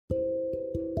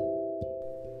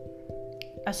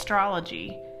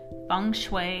astrology, feng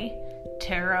shui,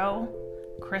 tarot,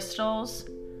 crystals.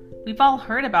 We've all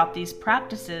heard about these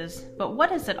practices, but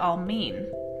what does it all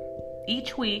mean?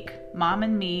 Each week, Mom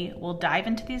and me will dive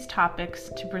into these topics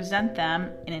to present them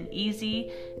in an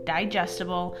easy,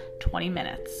 digestible 20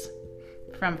 minutes.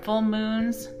 From full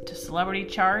moons to celebrity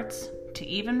charts to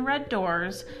even red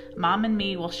doors, Mom and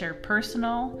me will share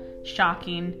personal,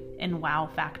 shocking, and wow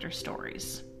factor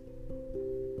stories.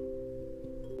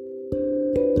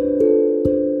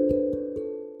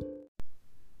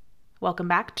 Welcome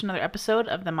back to another episode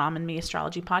of the Mom and Me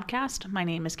Astrology Podcast. My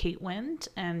name is Kate Wind,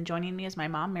 and joining me is my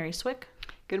mom, Mary Swick.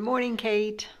 Good morning,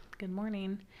 Kate. Good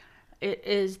morning. It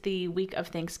is the week of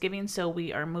Thanksgiving, so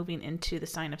we are moving into the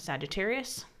sign of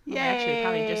Sagittarius. Yay! Well, actually, we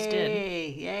probably just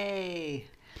did. Yay!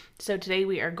 So today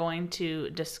we are going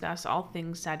to discuss all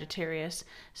things Sagittarius.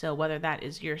 So whether that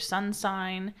is your sun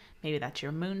sign, maybe that's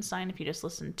your moon sign, if you just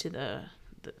listen to the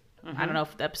I don't know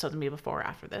if the episode's going to be before or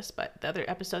after this, but the other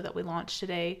episode that we launched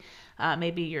today,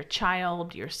 maybe your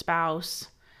child, your spouse,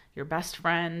 your best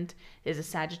friend is a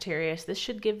Sagittarius. This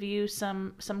should give you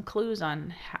some clues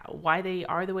on why they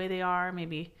are the way they are,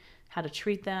 maybe how to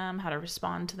treat them, how to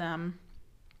respond to them.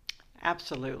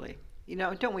 Absolutely. You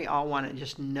know, don't we all want to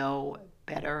just know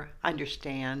better,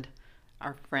 understand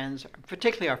our friends,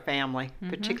 particularly our family,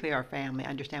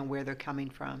 understand where they're coming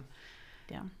from.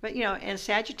 Yeah. But, you know, and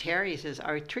Sagittarius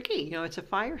are tricky. You know, it's a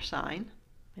fire sign.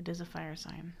 It is a fire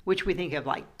sign. Which we think of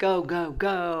like go, go,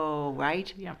 go,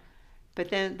 right? Yeah. But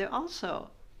then they're also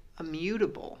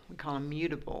immutable. We call them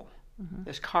mutable. Mm-hmm.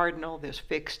 There's cardinal, there's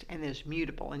fixed, and there's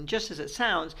mutable. And just as it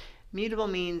sounds, mutable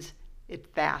means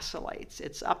it vacillates.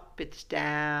 It's up, it's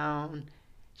down.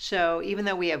 So even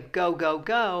though we have go, go,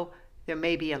 go, there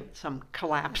may be some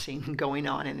collapsing going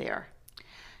on in there.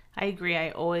 I agree. I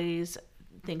always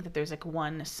think that there's like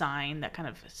one sign that kind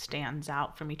of stands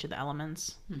out from each of the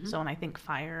elements. Mm-hmm. So when I think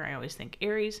fire, I always think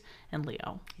Aries and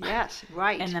Leo. Yes,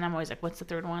 right. And then I'm always like, what's the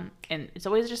third one? And it's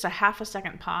always just a half a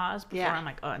second pause before I'm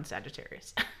like, oh, and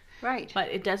Sagittarius. Right. But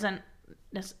it doesn't,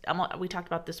 we talked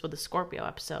about this with the Scorpio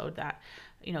episode that,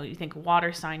 you know, you think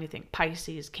water sign, you think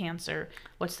Pisces, Cancer.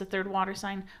 What's the third water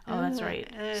sign? Oh, that's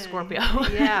right, Scorpio.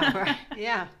 Yeah, right.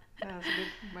 Yeah, that's a good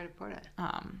way to put it.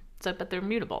 But they're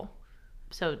mutable.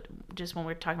 So just when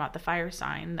we're talking about the fire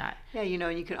sign, that you know,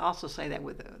 you could also say that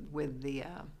with the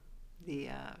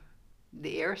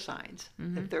air signs.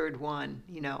 Mm-hmm. The third one,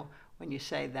 you know, when you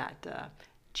say that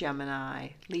Gemini,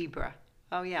 Libra.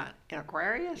 Oh yeah, in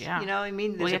Aquarius. Yeah. You know, I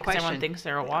mean, there's a question. Everyone thinks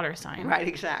they're a water sign. Right.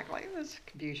 Exactly. There's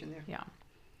confusion there. Yeah.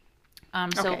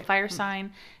 So fire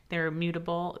sign, they're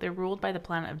mutable. They're ruled by the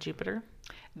planet of Jupiter.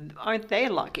 Aren't they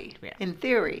lucky? Yeah. In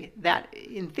theory,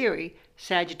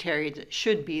 Sagittarius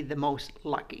should be the most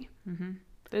lucky. Mm-hmm.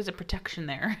 There's a protection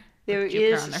there. There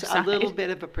is a little bit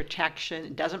of a protection.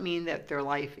 It doesn't mean that their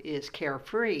life is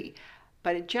carefree,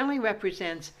 but it generally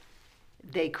represents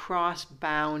they cross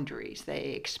boundaries.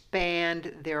 They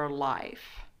expand their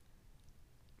life.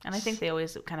 And I think they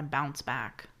always kind of bounce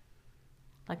back.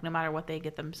 Like no matter what they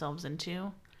get themselves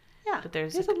into. Yeah, but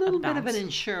there's a little bit of an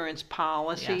insurance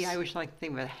policy. Yes. I always like to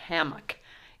think of a hammock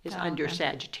is under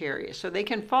Sagittarius. So they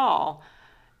can fall,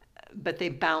 but they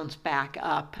bounce back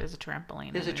up. There's a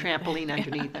trampoline. There's a trampoline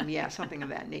underneath them. Yeah, something of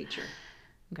that nature.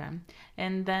 Okay.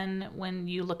 And then when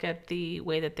you look at the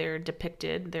way that they're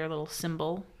depicted, their little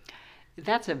symbol.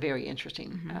 That's a very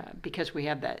interesting, because we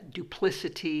have that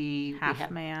duplicity.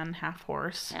 Half man, half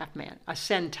horse. Half man. A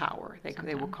centaur,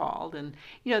 they were called. And,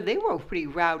 you know, they were a pretty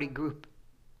rowdy group.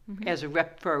 Mm-hmm.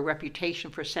 For a reputation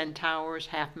for centaurs,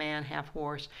 half man, half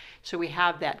horse. So we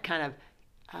have that kind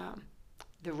of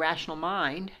the rational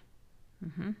mind,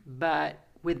 but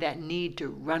with that need to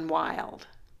run wild,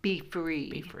 be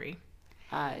free,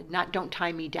 don't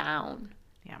tie me down,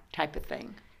 type of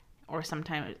thing. Or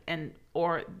sometimes they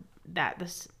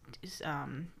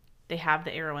have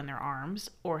the arrow in their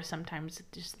arms, or sometimes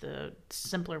just the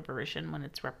simpler version when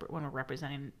we're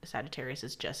representing Sagittarius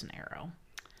is just an arrow.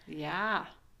 Yeah.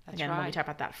 That's Again, right. when we talk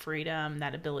about that freedom,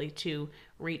 that ability to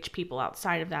reach people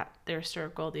outside of their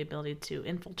circle, the ability to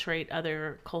infiltrate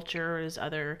other cultures,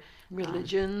 other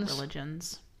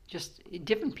religions, just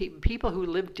different people who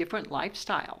live different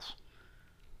lifestyles.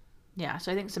 Yeah,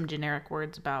 so I think some generic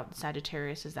words about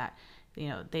Sagittarius is that, you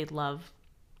know, they love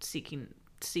seeking.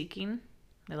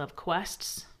 They love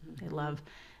quests. Mm-hmm. They love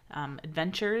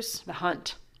adventures. The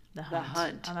hunt.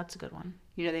 Oh, that's a good one.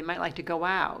 You know, they might like to go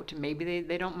out. Maybe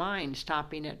they don't mind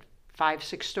stopping at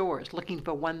 5-6 stores looking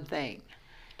for one thing,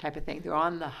 type of thing. They're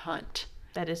on the hunt.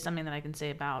 That is something that I can say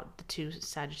about the two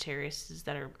Sagittariuses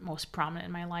that are most prominent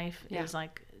in my life. Is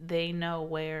like they know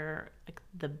where like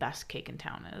the best cake in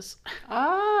town is.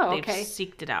 Oh, They've okay.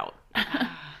 seeked it out.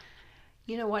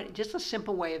 You know what? Just a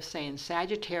simple way of saying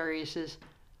Sagittariuses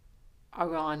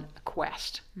are on a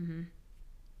quest. Mm-hmm.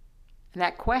 And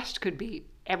that quest could be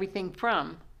everything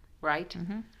from, right?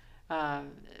 Mm-hmm.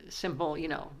 Simple,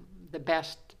 the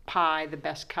best pie, the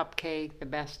best cupcake, the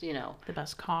best, The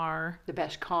best car. the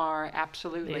best car.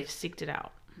 Absolutely. They've seeked it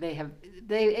out.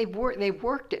 They've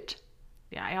worked it.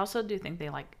 Yeah, I also do think they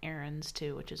like errands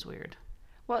too, which is weird.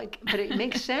 Well, but it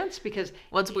makes sense because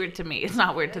Well, it's weird to me. It's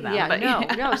not weird to them. yeah, but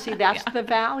no. See, that's the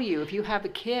value. If you have a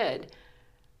kid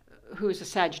who's a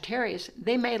Sagittarius,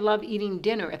 they may love eating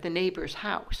dinner at the neighbor's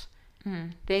house.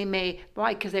 They may,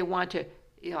 why? Because they want to,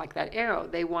 like that arrow,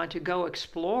 they want to go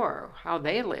explore how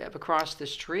they live across the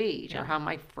street or how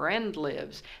my friend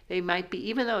lives. They might be,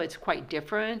 even though it's quite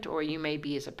different, or you may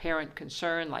be as a parent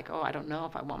concerned, like, oh, I don't know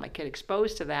if I want my kid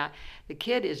exposed to that. The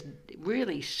kid is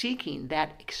really seeking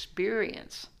that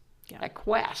experience, that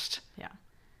quest. Yeah.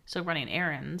 So running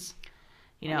errands,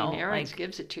 Running errands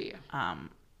gives it to you.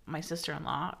 My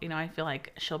sister-in-law, I feel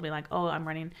like she'll be like, oh, I'm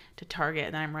running to Target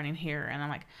and then I'm running here. And I'm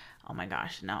like, oh my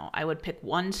gosh, no. I would pick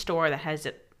one store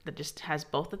that just has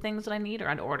both the things that I need, or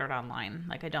I'd order it online.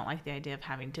 Like, I don't like the idea of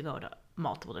having to go to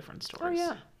multiple different stores. Oh,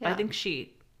 yeah. But I think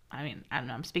I don't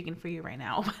know, I'm speaking for you right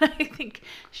now, but I think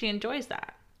she enjoys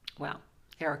that. Well,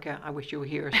 Erica, I wish you were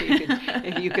here so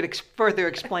you could further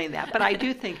explain that. But I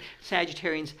do think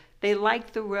Sagittarians, they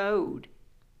like the road.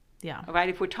 Yeah. All right.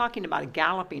 If we're talking about a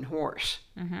galloping horse,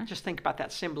 just think about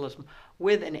that symbolism.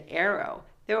 With an arrow,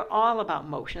 they're all about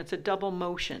motion. It's a double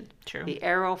motion. True. The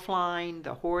arrow flying,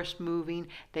 the horse moving.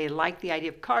 They like the idea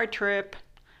of car trip.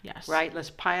 Yes. Right.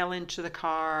 Let's pile into the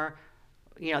car.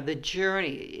 The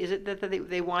journey. Is it that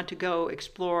they want to go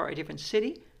explore a different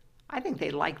city? I think they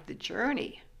like the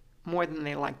journey more than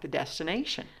they like the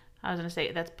destination. I was going to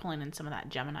say, that's pulling in some of that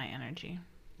Gemini energy.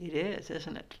 It is,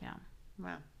 isn't it? Yeah.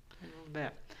 Well, a little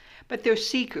bit. But they're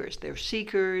seekers.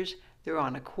 They're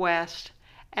on a quest.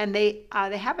 And they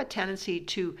have a tendency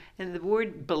to, and the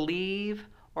word believe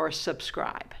or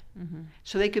subscribe. Mm-hmm.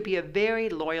 So they could be a very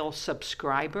loyal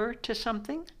subscriber to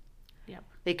something. Yep.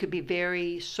 They could be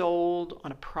very sold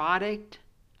on a product.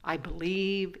 I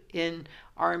believe in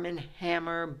Arm &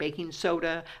 Hammer baking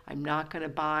soda. I'm not going to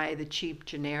buy the cheap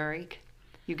generic.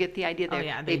 You get the idea there. Oh,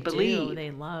 yeah, they believe. Do.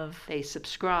 They love. They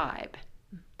subscribe.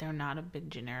 They're not a big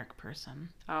generic person.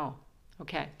 Oh,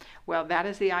 okay. Well, that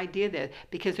is the idea there,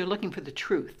 because they're looking for the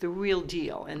truth, the real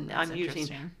deal. And That's I'm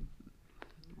using,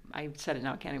 I said it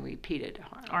now, can't even repeat it.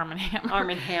 Arm & Hammer. Arm &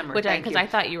 Hammer, Because I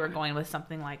thought you were going with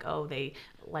something like, oh, they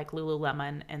like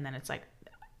Lululemon, and then it's like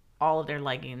all of their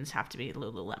leggings have to be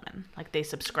Lululemon. Like, they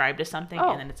subscribe to something,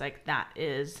 and then it's like, that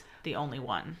is the only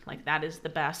one. Like, that is the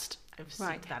best. I've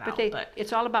seeked that out. But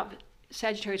it's all about,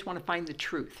 Sagittarius want to find the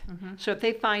truth. Mm-hmm. So if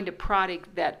they find a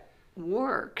product that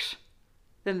works,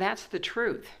 then that's the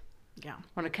truth. Yeah.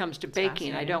 When it comes to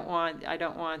baking, I don't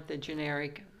want the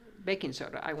generic baking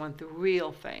soda. I want the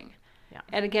real thing. Yeah.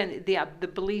 And again, the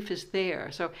belief is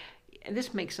there. So, and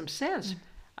this makes some sense.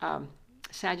 Mm-hmm.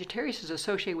 Sagittarius is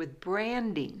associated with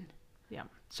branding. Yeah.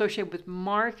 Associated with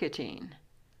marketing,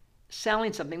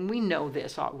 selling something. We know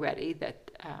this already,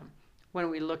 that when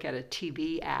we look at a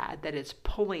TV ad, that it's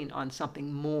pulling on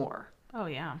something more. Oh,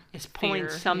 yeah. It's pulling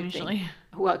something. Usually.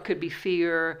 Well, it could be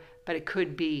fear, but it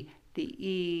could be the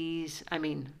ease. I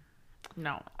mean,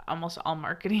 no, almost all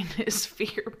marketing is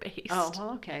fear-based. Oh,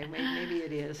 well, okay. Maybe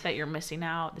it is. That you're missing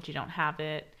out, that you don't have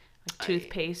it. Like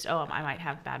toothpaste, I might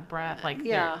have bad breath. Like,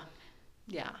 yeah.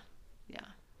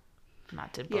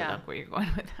 Not to build up where you're going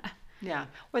with that. Yeah.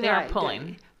 Well, they are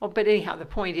pulling. But anyhow, the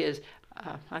point is,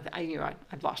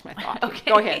 I've lost my thought.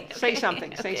 Okay. Go ahead. Say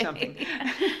something. Say something.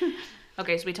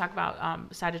 Okay, so we talk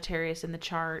about Sagittarius in the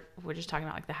chart. We're just talking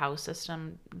about like the house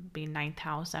system being ninth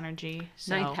house energy.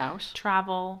 So ninth house.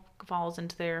 Travel falls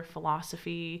into their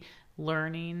philosophy,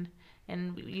 learning,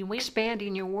 and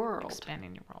expanding your world.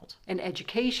 Expanding your world. And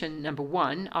education, number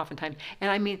one, oftentimes. And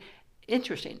I mean,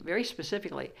 interesting, very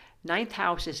specifically, ninth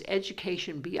house is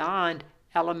education beyond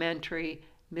elementary,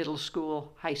 middle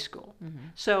school, high school. Mm-hmm.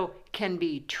 So can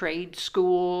be trade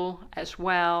school as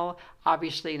well,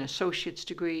 obviously an associate's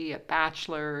degree, a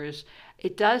bachelor's.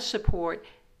 It does support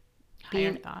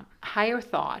higher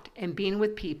thought and being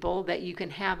with people that you can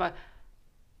have a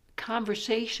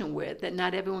conversation with that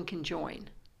not everyone can join.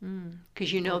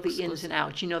 Because you know the ins and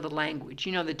outs, you know the language,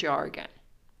 you know the jargon.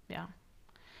 Yeah.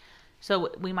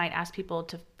 So we might ask people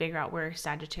to figure out where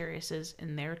Sagittarius is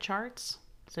in their charts.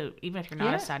 So even if you're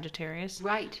not a Sagittarius,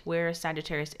 right, where is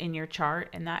Sagittarius in your chart?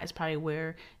 And that is probably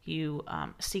where you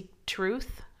seek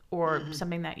truth or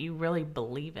something that you really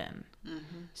believe in.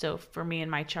 So for me in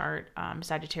my chart,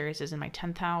 Sagittarius is in my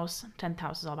 10th house. 10th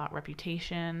house is all about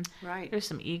reputation. Right. There's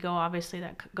some ego, obviously,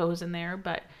 that goes in there.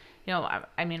 But,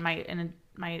 I mean, I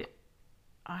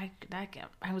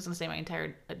was going to say my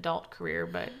entire adult career,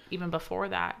 but even before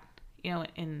that,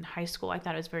 in high school, I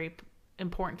thought it was very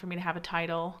important for me to have a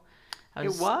title. I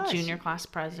was junior class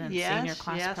president, senior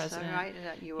class president. Right.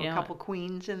 You were a couple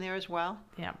queens in there as well.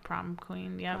 Yeah, prom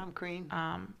queen. Yeah, prom queen.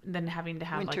 Then having to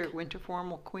have winter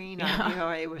formal queen.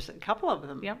 Yeah. It was a couple of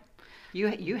them. Yep.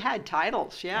 You had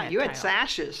titles. Yeah, you had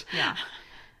sashes. Yeah.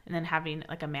 And then having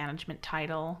like a management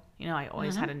title. I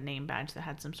always had a name badge that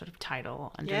had some sort of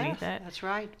title underneath it. That's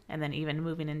right. And then even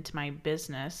moving into my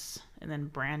business and then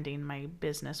branding my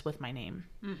business with my name.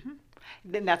 Mm-hmm.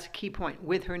 Then that's a key point,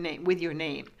 with your name,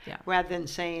 rather than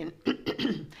saying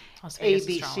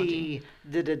ABC,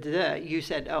 you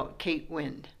said, Kate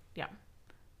Wind. Yeah.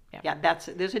 Yeah,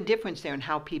 there's a difference there in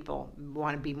how people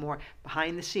want to be more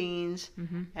behind the scenes,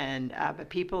 and but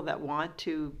people that want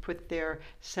to put their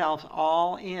selves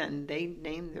all in, they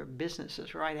name their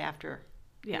businesses right after.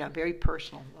 Yeah, very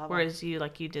personal level. Whereas you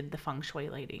did the Feng Shui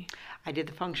Lady. I did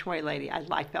the Feng Shui Lady.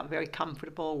 I felt very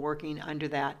comfortable working under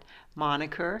that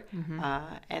moniker.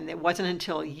 And it wasn't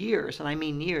until years, and I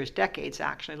mean years, decades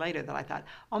actually later, that I thought,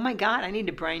 oh my God, I need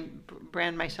to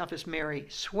brand myself as Mary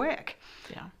Swick.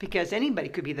 Yeah. Because anybody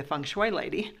could be the Feng Shui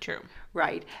Lady. True.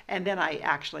 Right. And then I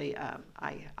actually,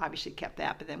 I obviously kept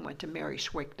that, but then went to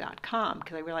maryswick.com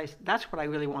because I realized that's what I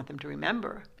really want them to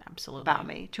remember. Absolutely. About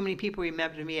me. Too many people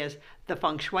remember me as the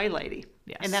Feng Shui Lady.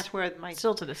 Yes. And that's where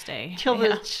still to this day.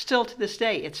 Still to this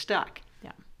day, it's stuck.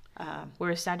 Yeah.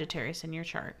 Where is Sagittarius in your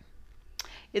chart?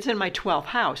 It's in my 12th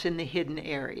house in the hidden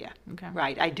area. Okay.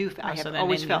 Right. I have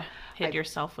always felt hid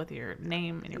yourself with your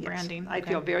name and your branding. I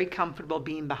feel very comfortable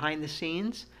being behind the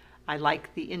scenes. I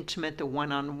like the intimate, the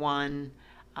one-on-one.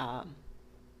 I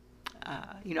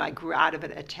grew out of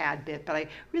it a tad bit, but I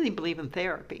really believe in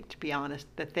therapy, to be honest.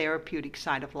 The therapeutic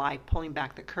side of life, pulling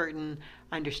back the curtain,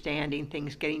 understanding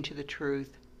things, getting to the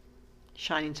truth,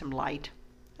 shining some light.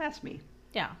 That's me.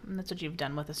 Yeah, and that's what you've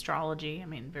done with astrology. I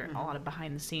mean, a lot of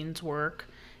behind-the-scenes work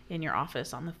in your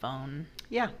office on the phone.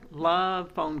 Yeah,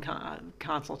 love phone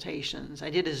consultations. I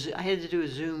had to do a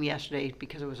Zoom yesterday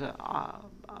because it was a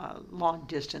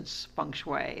long-distance feng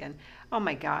shui, and oh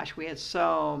my gosh, we had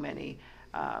so many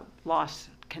lost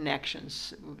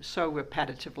connections so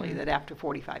repetitively that after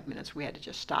 45 minutes we had to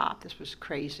just stop. This was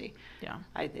crazy. Yeah.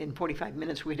 In 45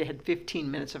 minutes we'd had 15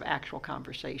 minutes of actual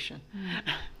conversation.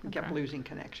 We kept losing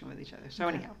connection with each other. So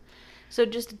anyhow. So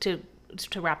just to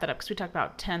wrap that up, because we talked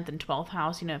about 10th and 12th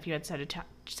house, if you had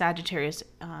Sagittarius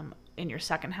in your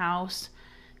second house,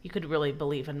 you could really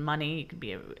believe in money. You could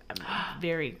be a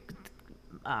very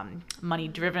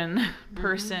money-driven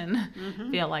person.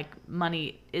 Feel like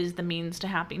money is the means to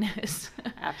happiness.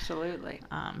 Absolutely.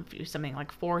 If you something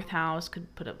like 4th house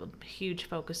could put a huge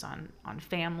focus on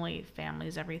family.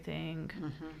 Family's everything.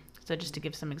 So just to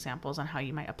give some examples on how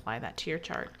you might apply that to your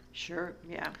chart. Sure.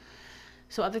 Yeah.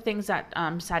 So other things that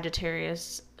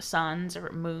Sagittarius suns or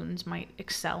moons might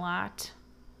excel at.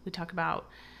 We talk about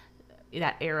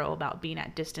that arrow about being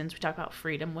at distance. We talk about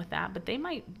freedom with that, but they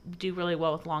might do really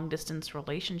well with long distance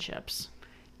relationships.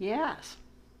 Yes.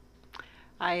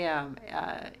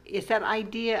 It's that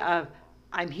idea of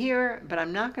I'm here, but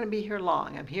I'm not going to be here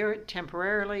long. I'm here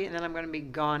temporarily, and then I'm going to be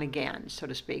gone again, so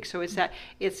to speak. So it's that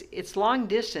it's long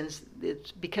distance.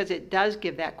 It's because it does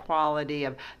give that quality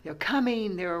of they're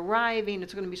coming, they're arriving.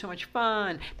 It's going to be so much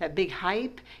fun. That big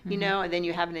hype, and then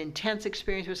you have an intense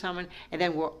experience with someone, and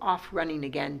then we're off running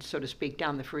again, so to speak,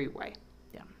 down the freeway.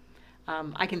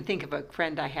 I can think of a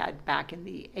friend I had back in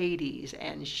the 80s,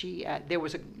 and there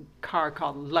was a car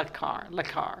called Le Car,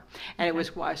 and it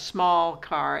was a small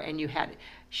car, and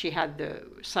she had the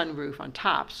sunroof on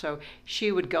top, so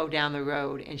she would go down the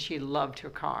road, and she loved her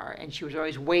car, and she was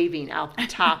always waving out the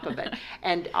top of it,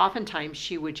 and oftentimes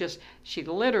she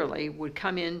literally would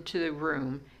come into the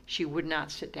room, she would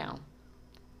not sit down.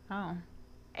 Oh.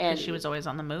 And she was always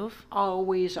on the move?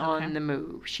 Always on the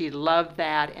move. She loved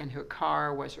that, and her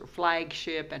car was her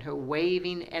flagship, and her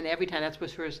waving, and every time that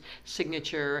was her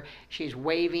signature. She's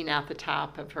waving out the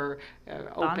top of her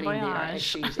opening there as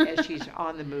she's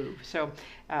on the move. So,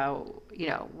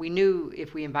 we knew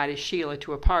if we invited Sheila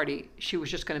to a party, she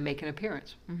was just going to make an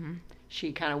appearance.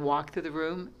 She kind of walked through the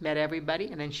room, met everybody,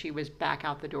 and then she was back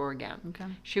out the door again. Okay.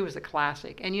 She was a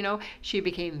classic. And, she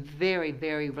became very,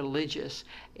 very religious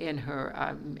in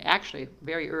her, actually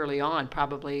very early on,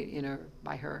 probably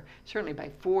certainly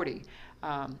by 40.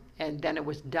 And then it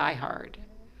was Die Hard.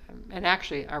 And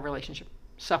actually our relationship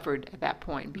suffered at that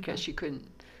point because she couldn't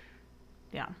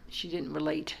Yeah. She didn't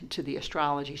relate to the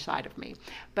astrology side of me.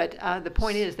 But the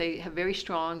point is, they have very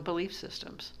strong belief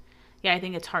systems. Yeah, I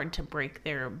think it's hard to break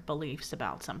their beliefs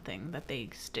about something that they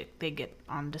get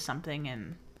onto something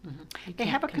and they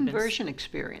have a conversion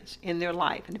experience in their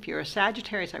life. And if you're a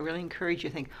Sagittarius, I really encourage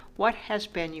you to think, what has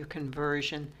been your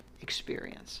conversion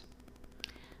experience?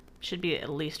 Should be at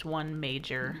least one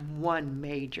major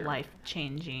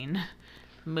life-changing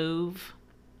move.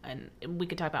 And we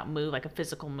could talk about move, like a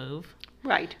physical move.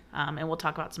 Right. And we'll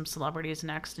talk about some celebrities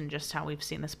next and just how we've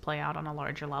seen this play out on a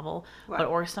larger level. Right.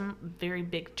 Or some very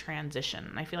big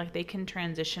transition. I feel like they can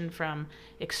transition from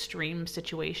extreme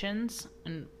situations.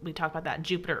 And we talked about that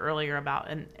Jupiter earlier about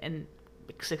and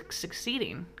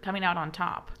succeeding, coming out on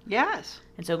top. Yes.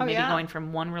 And so maybe going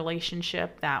from one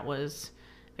relationship that was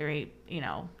very,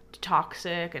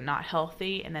 toxic and not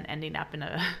healthy, and then ending up in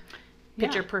a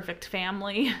picture-perfect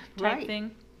family type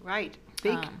thing. Right.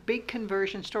 Big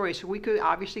conversion story. So we could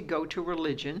obviously go to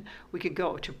religion. We could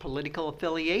go to political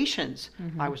affiliations.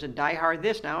 I was a diehard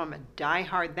this, now I'm a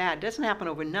diehard that. It doesn't happen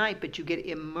overnight, but you get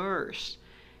immersed.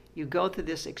 You go through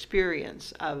this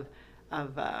experience of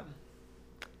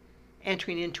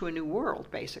entering into a new world,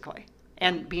 basically,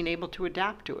 and being able to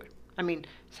adapt to it. I mean,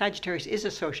 Sagittarius is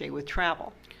associated with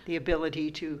travel, the ability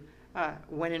to,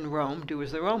 when in Rome, do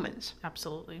as the Romans.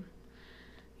 Absolutely.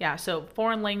 Yeah, so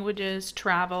foreign languages,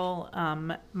 travel,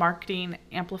 marketing,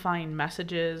 amplifying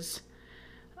messages.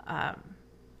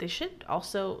 They should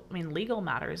also, legal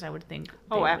matters, I would think.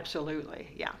 Oh, absolutely,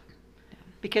 yeah.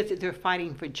 Because they're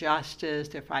fighting for justice,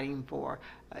 they're fighting for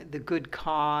the good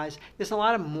cause. There's a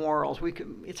lot of morals.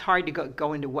 It's hard to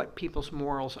go into what people's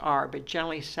morals are, but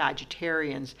generally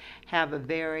Sagittarians have a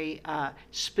very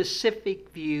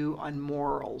specific view on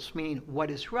morals, meaning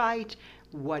what is right,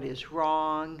 what is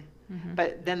wrong.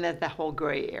 But then there's that whole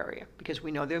gray area, because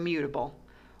we know they're mutable.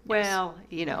 Well,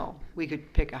 we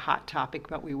could pick a hot topic,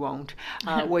 but we won't,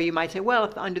 where you might say, well,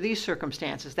 if under these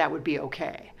circumstances, that would be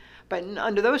okay. But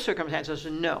under those circumstances,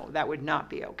 no, that would not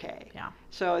be okay. Yeah.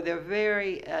 So they're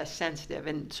very sensitive,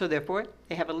 and so therefore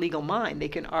they have a legal mind. They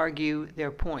can argue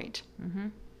their point.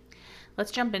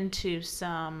 Let's jump into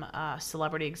some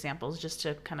celebrity examples just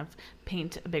to kind of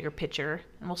paint a bigger picture.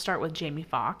 And we'll start with Jamie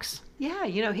Foxx. Yeah,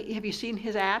 have you seen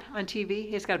his ad on TV?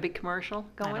 He's got a big commercial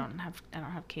going. I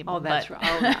don't have cable. Oh, that's right.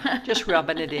 Oh, yeah. Just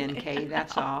rubbing it in, Kay.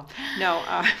 That's all. No.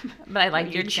 But I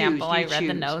like your example. I read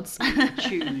the notes. You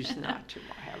choose not to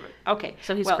have it. Okay.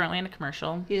 So he's currently in a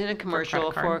commercial. He's in a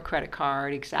commercial for a credit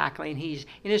card, exactly. And he's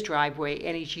in his driveway,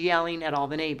 and he's yelling at all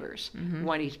the neighbors.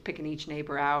 When he's picking each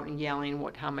neighbor out and yelling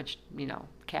how much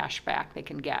cash back they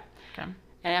can get. Okay.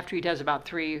 And after he does about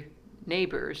 3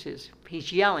 neighbors,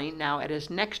 he's yelling now at his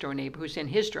next door neighbor who's in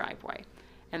his driveway.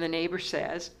 And the neighbor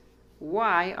says,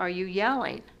 "Why are you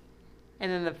yelling?"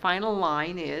 And then the final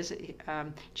line is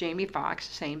Jamie Foxx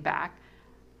saying back,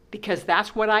 "Because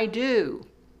that's what I do."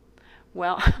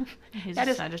 Well, he's that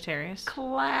a is Sagittarius.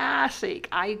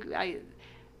 Classic.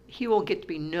 He will get to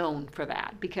be known for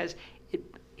that, because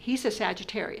he's a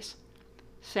Sagittarius.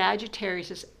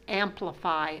 Sagittarius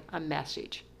amplify a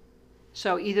message.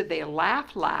 So either they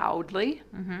laugh loudly,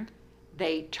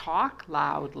 they talk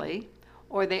loudly,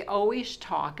 or they always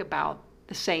talk about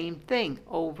the same thing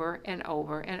over and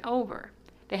over and over.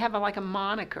 They have like a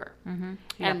moniker. You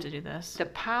have to do this. The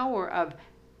power of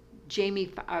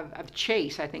of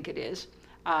Chase, I think it is,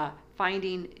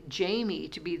 finding Jamie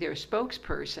to be their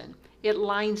spokesperson, it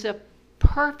lines up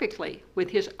perfectly with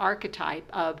his archetype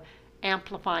of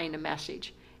amplifying a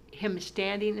message. Him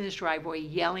standing in his driveway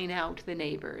yelling out to the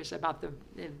neighbors about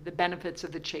the benefits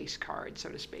of the Chase card, so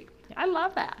to speak. I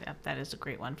love that. Yeah, that is a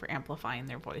great one for amplifying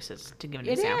their voices, to give an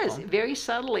example. It is, very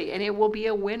subtly, and it will be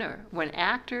a winner. When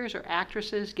actors or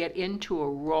actresses get into a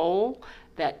role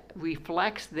that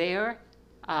reflects their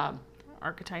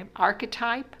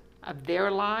archetype of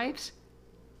their lives,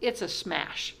 it's a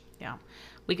smash. Yeah.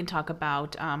 We can talk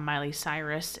about Miley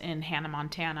Cyrus in Hannah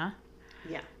Montana.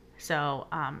 Yeah. So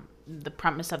the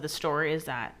premise of the story is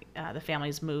that the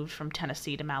family's moved from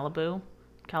Tennessee to Malibu,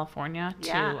 California,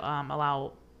 to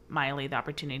allow Miley the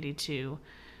opportunity to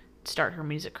start her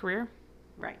music career.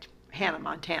 Right. Hannah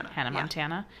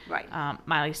Montana. Right.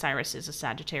 Miley Cyrus is a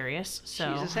Sagittarius.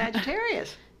 So she's a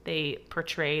Sagittarius. They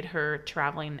portrayed her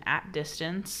traveling at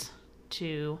distance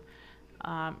to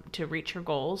reach her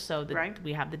goals. So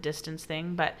we have the distance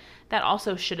thing. But that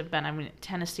also should have been,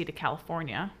 Tennessee to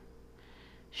California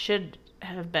should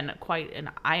have been quite an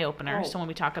eye-opener. Oh. So when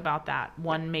we talk about that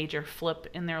one major flip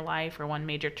in their life or one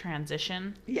major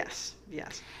transition. Yes.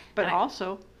 But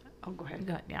also, go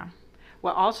ahead. Yeah.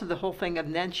 Well, also the whole thing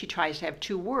of then she tries to have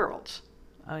 2 worlds.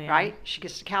 Oh, yeah. Right? She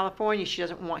gets to California.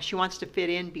 She wants to fit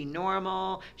in, be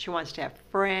normal. She wants to have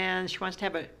friends. She wants to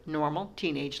have a normal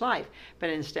teenage life.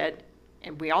 But instead,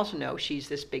 and we also know she's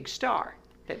this big star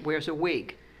that wears a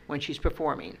wig when she's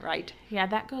performing, right? Yeah,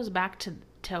 that goes back to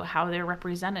how they're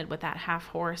represented with that half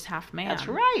horse, half man. That's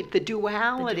right. The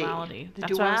duality. The duality. The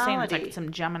That's duality. what I was saying. It's like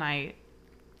some Gemini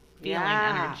feeling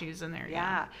energies in there.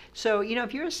 Yeah. So,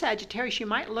 if you're a Sagittarius, you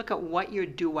might look at what your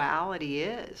duality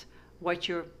is, what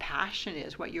your passion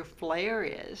is, what your flair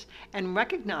is, and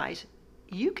recognize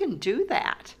you can do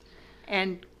that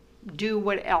and do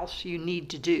what else you need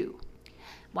to do.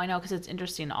 Well, I know, because it's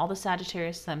interesting. All the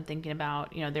Sagittarius I'm thinking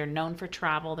about, they're known for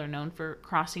travel. They're known for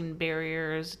crossing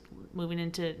barriers, moving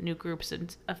into new groups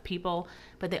of people.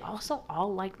 But they also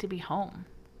all like to be home.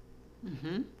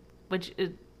 Mm-hmm. Which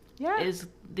is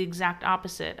the exact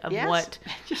opposite of what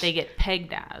they get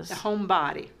pegged as. The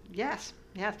homebody. Yes.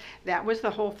 Yes, that was the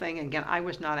whole thing. Again, I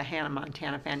was not a Hannah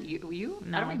Montana fan. You?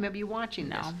 No. I don't remember you watching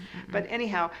this. No. But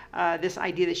anyhow, this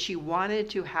idea that she wanted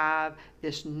to have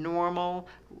this normal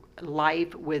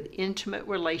life with intimate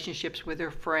relationships with her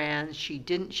friends. She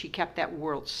kept that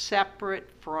world separate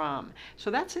from. So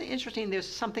that's an interesting, there's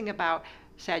something about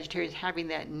Sagittarius having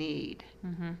that need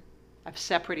of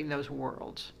separating those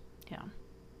worlds. Yeah.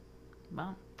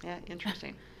 Well. Yeah,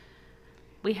 interesting.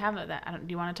 We have that.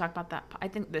 Do you want to talk about that? I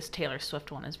think this Taylor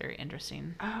Swift one is very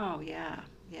interesting. Oh, yeah.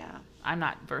 Yeah. I'm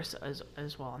not versed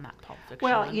as well in that Pulp Fiction.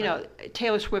 Well,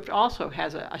 Taylor Swift also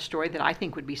has a story that I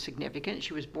think would be significant.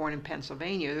 She was born in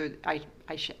Pennsylvania. I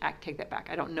take that back.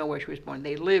 I don't know where she was born.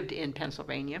 They lived in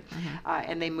Pennsylvania,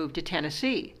 and they moved to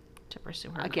Tennessee. To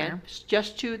pursue her career.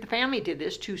 The family did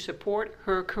this to support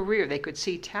her career. They could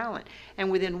see talent. And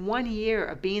within 1 year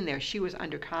of being there, she was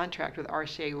under contract with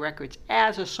RCA Records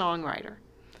as a songwriter.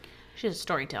 She's a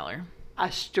storyteller.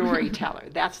 A storyteller.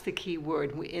 That's the key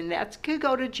word. And that could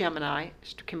go to Gemini,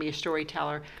 can be a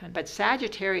storyteller. But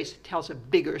Sagittarius tells a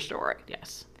bigger story.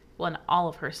 Yes. Well, and all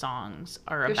of her songs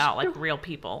are about like real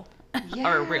people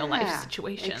or real life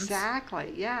situations.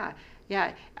 Exactly. Yeah.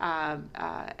 Yeah.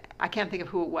 I can't think of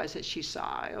who it was that she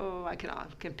saw. Oh, I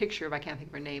can picture her, but I can't think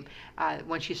of her name.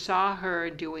 When she saw her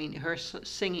doing her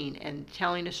singing and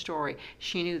telling a story,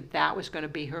 she knew that was going to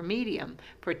be her medium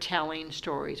for telling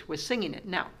stories, was singing it.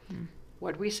 Now,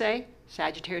 what do we say?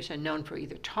 Sagittarius are known for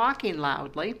either talking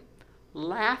loudly,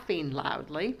 laughing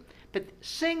loudly, but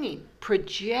singing,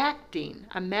 projecting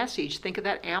a message. Think of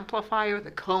that amplifier,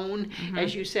 the cone,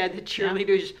 as you said, the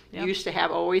cheerleaders used to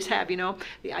always have,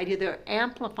 the idea they're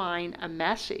amplifying a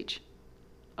message.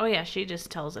 Oh, yeah, she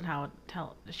just tells it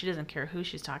she doesn't care who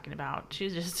she's talking about.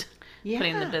 She's just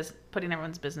putting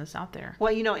everyone's business out there.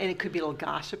 Well, and it could be a little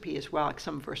gossipy as well, like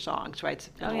some of her songs, right?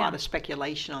 There's a lot of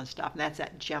speculation on stuff, and that's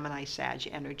that Gemini Sag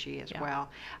energy as well.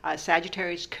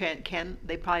 Sagittarius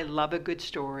they probably love a good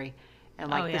story. And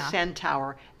like the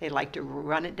centaur, they like to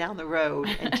run it down the road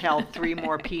and tell 3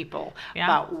 more people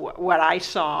about what I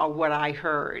saw, what I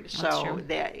heard. That's so true.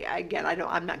 Again,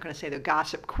 I'm not going to say they're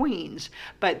gossip queens,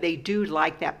 but they do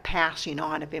like that passing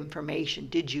on of information.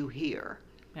 Did you hear?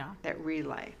 Yeah. That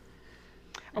relay.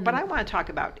 Oh, but I want to talk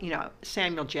about,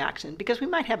 Samuel Jackson, because we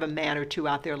might have a man or two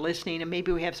out there listening, and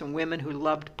maybe we have some women who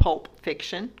loved Pulp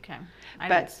Fiction. Okay. I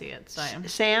didn't see it.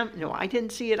 So no, I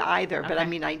didn't see it either, but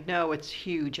Okay. I know it's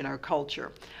huge in our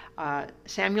culture.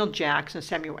 Samuel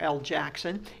L.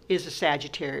 Jackson, is a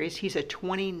Sagittarius. He's a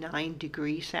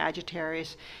 29-degree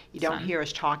Sagittarius. You don't hear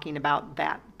us talking about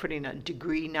that, putting a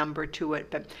degree number to it,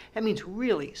 but that means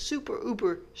really super,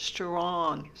 uber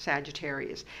strong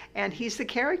Sagittarius. And he's the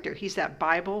character. He's that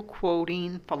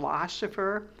Bible-quoting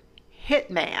philosopher,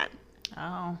 hitman.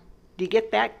 Oh. Do you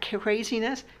get that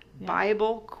craziness? Yeah.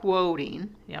 Bible-quoting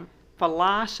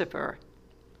philosopher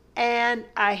and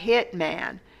a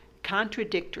hitman.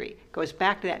 Contradictory. Goes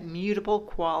back to that mutable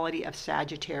quality of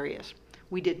Sagittarius.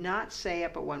 We did not say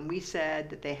it, but when we said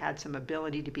that they had some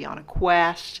ability to be on a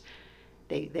quest,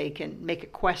 they can make a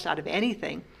quest out of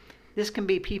anything. This can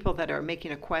be people that are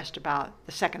making a quest about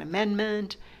the Second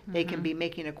Amendment. They can be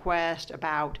making a quest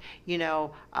about,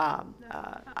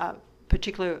 a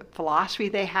particular philosophy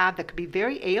they have that could be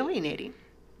very alienating.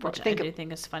 Which I do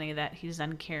think is funny that he's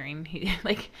uncaring.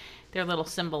 Their little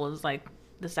symbol is like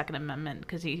the Second Amendment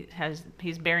because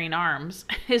he's bearing arms,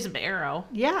 his arrow.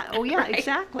 Yeah. Oh, yeah. Right?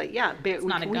 Exactly. Yeah. We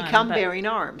come bearing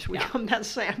arms. We come. That's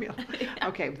Samuel.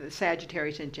 Okay. The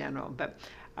Sagittarius in general, but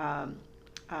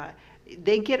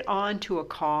they get on to a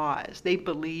cause. They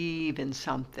believe in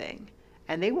something,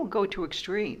 and they will go to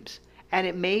extremes. And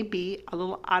it may be a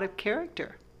little out of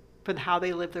character for how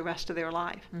they live the rest of their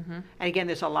life. And again,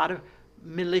 there's a lot of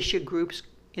militia groups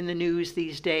in the news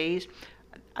these days.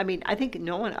 I mean, I think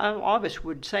no one, all of us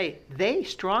would say they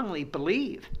strongly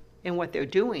believe in what they're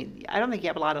doing. I don't think you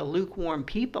have a lot of lukewarm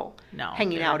people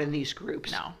hanging out in these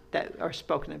groups that are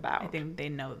spoken about. I think they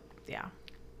know, yeah.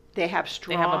 They have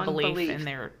strong a belief and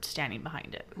they're standing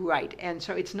behind it. Right. And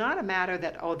so it's not a matter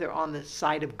that, oh, they're on the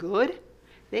side of good.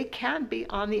 They can be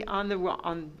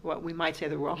on what we might say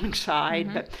the wrong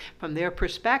side, but from their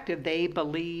perspective, they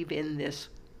believe in this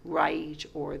right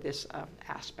or this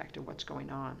aspect of what's going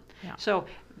on. Yeah. So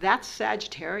that's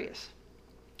Sagittarius.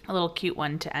 A little cute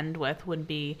one to end with would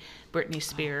be Britney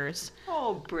Spears.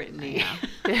 Oh, Britney.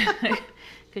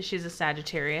 Because she's a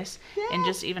Sagittarius. Yeah. And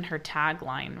just even her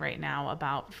tagline right now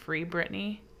about Free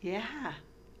Britney. Yeah.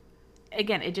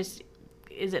 Again, is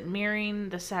it mirroring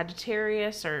the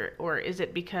Sagittarius or is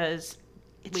it because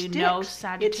know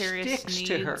Sagittarius it sticks needs...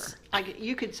 to her. Like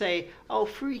you could say, oh,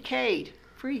 free Kate,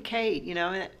 you know,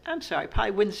 and I'm sorry,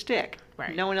 probably wouldn't stick.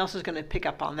 Right. No one else is going to pick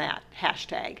up on that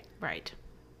hashtag. Right.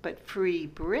 But Free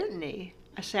Britney,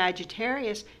 a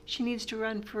Sagittarius, she needs to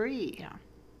run free. Yeah.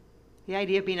 The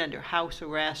idea of being under house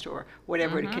arrest or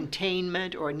whatever,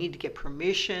 containment or need to get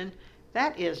permission,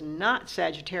 that is not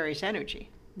Sagittarius energy.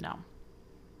 No.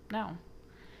 And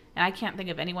I can't think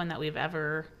of anyone that we've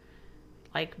ever,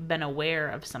 been aware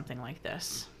of something like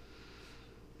this.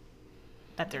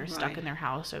 That they're stuck in their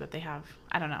house or that they have,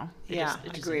 I don't know. I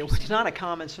agree. It's not a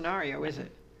common scenario, is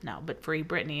it? No, but Free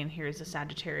Britney, and here's a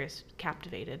Sagittarius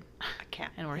captivated.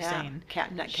 And we're saying...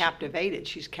 not captivated,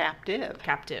 she's captive.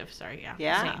 Captive, sorry, yeah.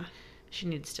 Yeah. Saying she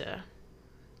needs to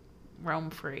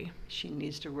roam free. She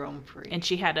needs to roam free. And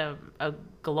she had a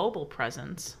global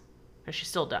presence, or she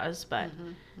still does, but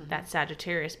that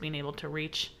Sagittarius being able to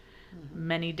reach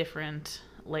many different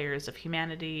layers of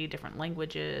humanity, different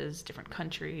languages, different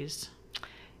countries.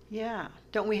 Yeah.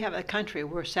 Don't we have a country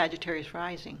where Sagittarius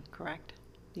rising, correct?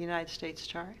 The United States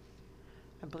chart.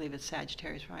 I believe it's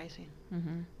Sagittarius rising.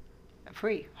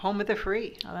 Free. Home of the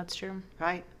free. Oh, that's true.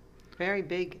 Right. Very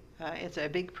big. It's a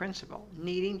big principle.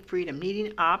 Needing freedom,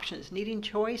 needing options, needing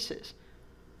choices.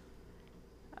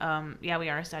 Yeah, we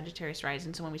are a Sagittarius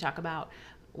rising. So when we talk about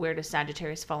where does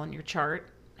Sagittarius fall in your chart,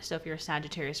 so if you're a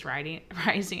Sagittarius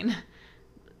rising,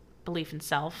 belief in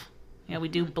self. You know, we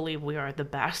do believe we are the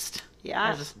best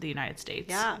as the United States.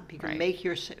 Yeah, you can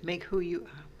make who you.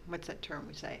 What's that term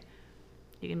we say?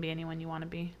 You can be anyone you want to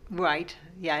be. Right.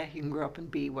 Yeah, you can grow up and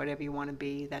be whatever you want to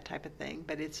be, that type of thing.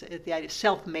 But it's the idea of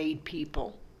self-made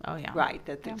people. Oh, yeah. Right.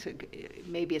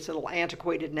 Maybe it's a little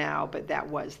antiquated now, but that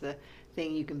was the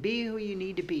thing. You can be who you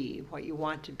need to be, what you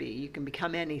want to be. You can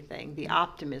become anything. The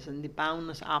optimism, the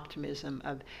boundless optimism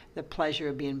of the pleasure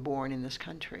of being born in this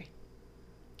country.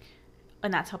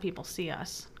 And that's how people see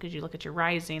us. Because you look at your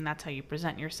rising, that's how you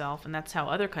present yourself, and that's how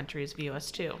other countries view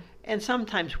us too. And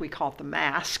sometimes we call it the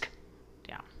mask.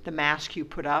 Yeah. The mask you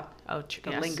put up. Oh,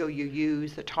 the lingo you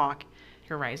use, the talk.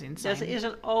 Your rising sign.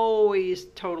 Isn't always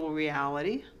total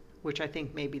reality, which I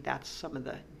think maybe that's some of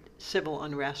the civil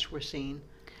unrest we're seeing.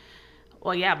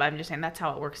 Well, yeah, but I'm just saying that's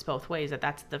how it works both ways.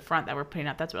 That's the front that we're putting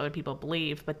up. That's what other people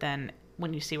believe. But then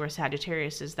when you see where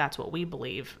Sagittarius is, that's what we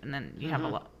believe. And then you have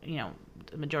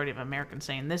the majority of Americans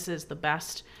saying this is the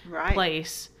best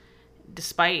place,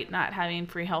 despite not having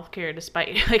free healthcare,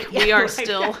 despite we are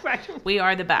still we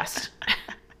are the best,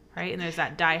 right? And there's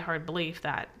that diehard belief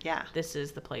that this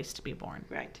is the place to be born,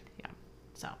 right? Yeah.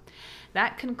 So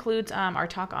that concludes our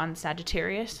talk on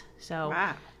Sagittarius. So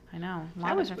wow. I know.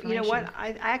 You know what?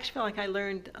 I actually feel like I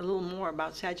learned a little more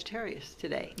about Sagittarius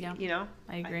today. Yeah. You know?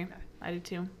 I agree. I do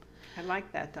too. I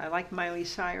like that. I like Miley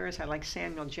Cyrus. I like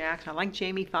Samuel Jackson. I like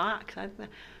Jamie Foxx.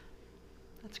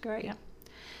 That's great. Yeah.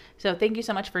 So thank you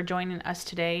so much for joining us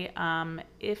today.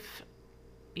 If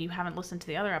you haven't listened to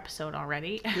the other episode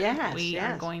already, we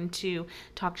are going to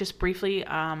talk just briefly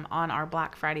on our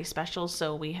Black Friday specials.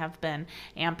 So we have been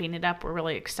amping it up. We're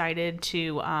really excited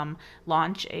to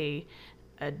launch a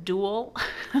dual.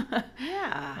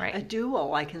 Right. A dual,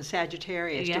 like in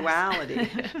Sagittarius, duality.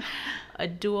 A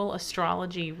dual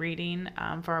astrology reading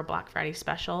for our Black Friday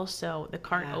special. So the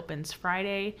cart opens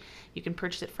Friday. You can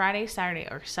purchase it Friday, Saturday,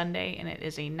 or Sunday, and it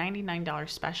is a $99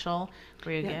 special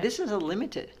where you get... This is a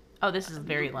limited. Oh, this is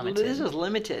very limited. This is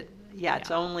limited. Yeah, it's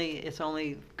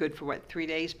only good for 3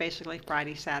 days basically,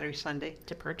 Friday, Saturday, Sunday.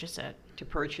 To purchase it.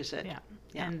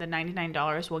 Yeah. And the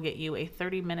 $99 will get you a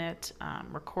 30-minute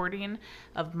recording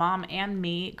of Mom and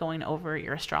me going over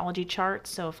your astrology chart.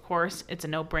 So, of course, it's a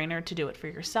no-brainer to do it for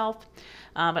yourself,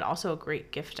 but also a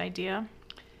great gift idea.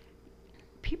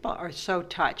 People are so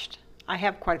touched. I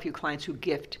have quite a few clients who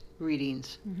gift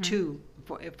readings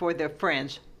for their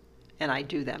friends, and I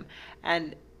do them.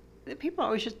 And the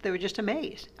people they were just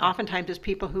amazed. Oftentimes it's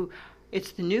people who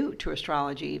it's new to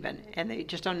astrology even, and they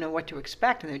just don't know what to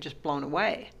expect, and they're just blown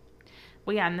away.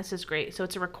 Well, yeah, and this is great. So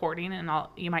it's a recording, and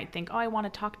you might think, oh, I want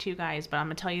to talk to you guys, but I'm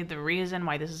going to tell you the reason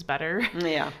why this is better.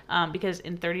 Yeah. Because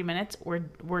in 30 minutes,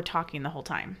 we're talking the whole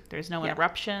time. There's no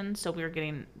interruption, so we're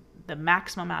getting the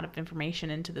maximum amount of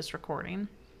information into this recording.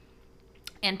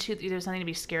 And there's nothing to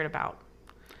be scared about.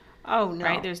 Oh, no.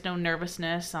 Right? There's no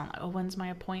nervousness on, oh, when's my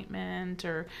appointment?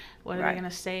 Or what are they going to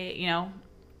say? You know,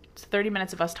 it's 30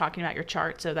 minutes of us talking about your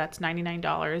chart, so that's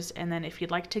 $99. And then if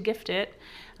you'd like to gift it,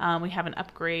 we have an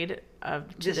upgrade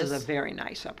this is a very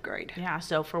nice upgrade. Yeah,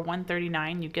 so for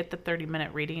 $139, you get the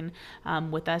 30-minute reading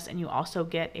with us, and you also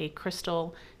get a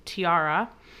crystal tiara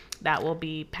that will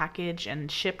be packaged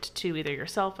and shipped to either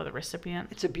yourself or the recipient.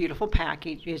 It's a beautiful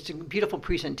package. It's a beautiful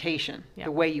presentation, the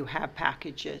way you have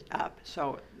packaged it up.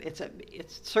 So it's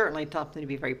certainly something to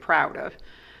be very proud of.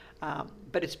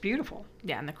 But it's beautiful.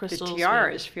 Yeah, and the crystals. The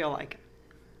tiaras feel like,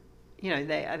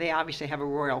 they obviously have a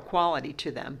royal quality to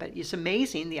them, but it's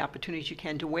amazing the opportunities you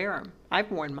can to wear them. I've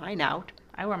worn mine out.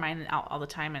 I wear mine out all the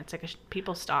time, and it's like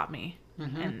people stop me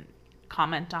and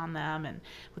comment on them. And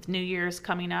with New Year's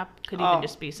coming up, could even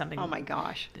just be something. Oh my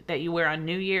gosh! That you wear on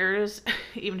New Year's,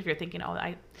 even if you're thinking, oh,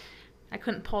 I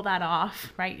couldn't pull that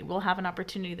off, right? We'll have an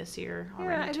opportunity this year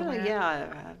already to wear.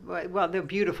 Yeah. Well, they're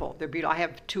beautiful. They're beautiful. I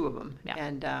have two of them,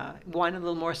 and one a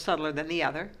little more subtler than the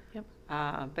other. Yep.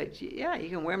 But yeah, you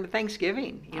can wear them to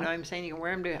Thanksgiving. You know what I'm saying? You can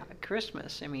wear them to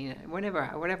Christmas. I mean,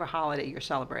 whatever holiday you're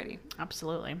celebrating.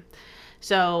 Absolutely.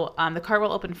 So the card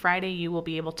will open Friday. You will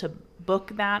be able to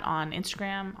book that on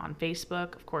Instagram, on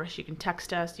Facebook. Of course, you can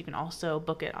text us. You can also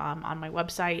book it on my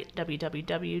website,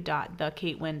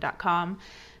 www.thekatewin.com.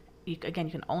 You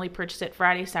can only purchase it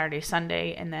Friday, Saturday,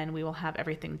 Sunday, and then we will have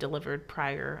everything delivered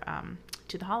prior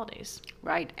to the holidays.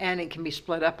 Right, and it can be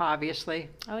split up, obviously.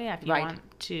 Oh, yeah, if you want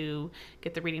to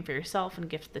get the reading for yourself and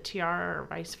gift the tiara or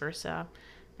vice versa,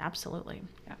 absolutely.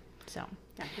 Yeah. So.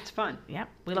 Yeah, it's fun. Yeah.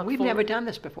 We've never done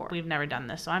this before. We've never done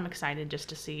this, so I'm excited just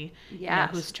to see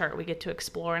whose chart we get to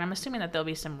explore. And I'm assuming that there'll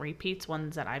be some repeats,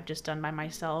 ones that I've just done by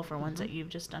myself or ones that you've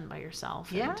just done by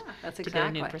yourself. Yeah, that's exactly. To get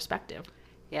a new perspective.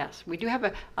 Yes, we do have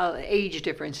a age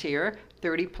difference here,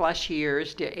 30 plus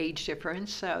years age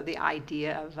difference. So the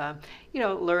idea of,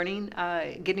 learning,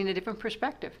 getting a different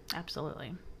perspective.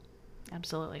 Absolutely.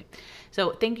 Absolutely.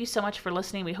 So thank you so much for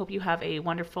listening. We hope you have a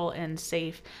wonderful and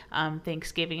safe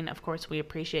Thanksgiving. Of course, we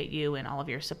appreciate you and all of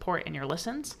your support and your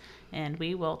listens. And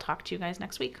we will talk to you guys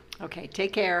next week. Okay,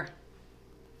 take care.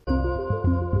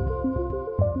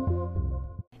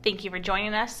 Thank you for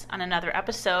joining us on another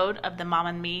episode of the Mom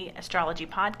and Me Astrology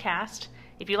Podcast.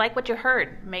 If you like what you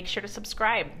heard, make sure to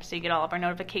subscribe so you get all of our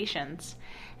notifications.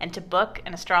 And to book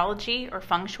an astrology or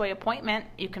feng shui appointment,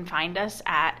 you can find us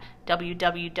at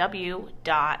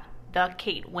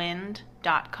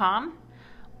www.thekatewind.com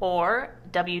or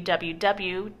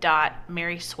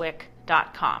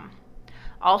www.maryswick.com.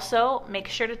 Also, make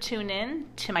sure to tune in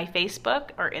to my Facebook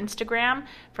or Instagram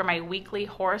for my weekly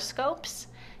horoscopes.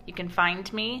 You can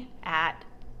find me at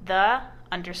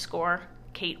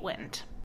 _Kate Wind.